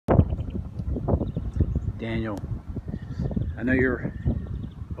Daniel, I know you're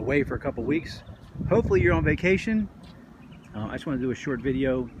away for a couple weeks. Hopefully you're on vacation. I just want to do a short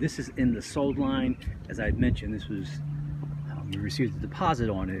video. This is in the sold line. As I had mentioned, this was, we received a deposit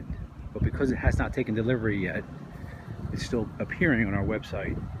on it, but because it has not taken delivery yet, it's still appearing on our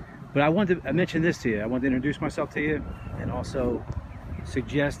website. But I wanted to mention this to you. I wanted to introduce myself to you and also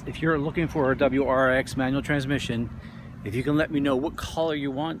suggest, if you're looking for a WRX manual transmission, if you can let me know what color you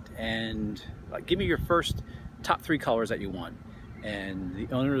want and give me your first top 3 colors that you want. And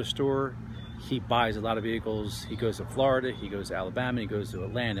the owner of the store, he buys a lot of vehicles. He goes to Florida, he goes to Alabama, he goes to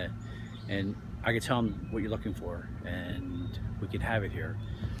Atlanta, and I can tell him what you're looking for and we can have it here.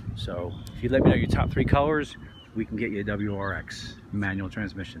 So if you let me know your top 3 colors, we can get you a WRX manual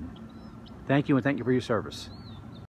transmission. Thank you, and thank you for your service.